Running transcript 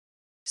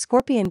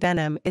Scorpion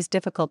venom is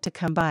difficult to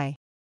come by.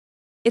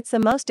 It's the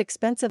most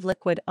expensive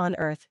liquid on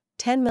Earth,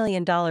 $10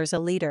 million a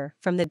liter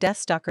from the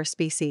deathstalker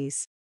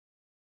species.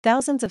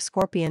 Thousands of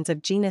scorpions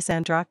of genus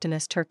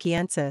Androctonus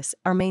turkiensis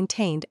are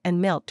maintained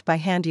and milked by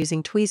hand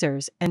using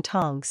tweezers and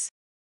tongs.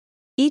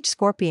 Each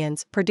scorpion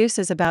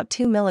produces about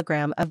 2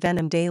 mg of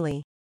venom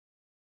daily.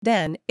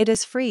 Then, it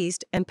is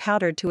freezed and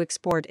powdered to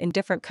export in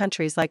different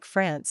countries like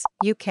France,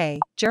 UK,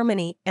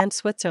 Germany, and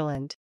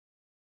Switzerland.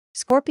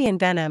 Scorpion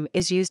venom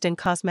is used in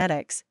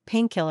cosmetics,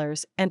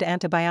 painkillers, and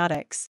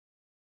antibiotics.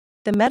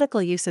 The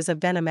medical uses of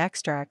venom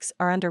extracts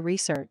are under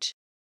research.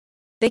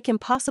 They can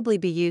possibly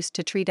be used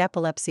to treat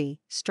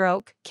epilepsy,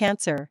 stroke,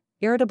 cancer,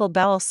 irritable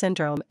bowel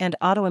syndrome, and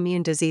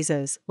autoimmune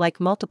diseases like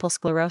multiple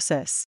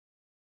sclerosis.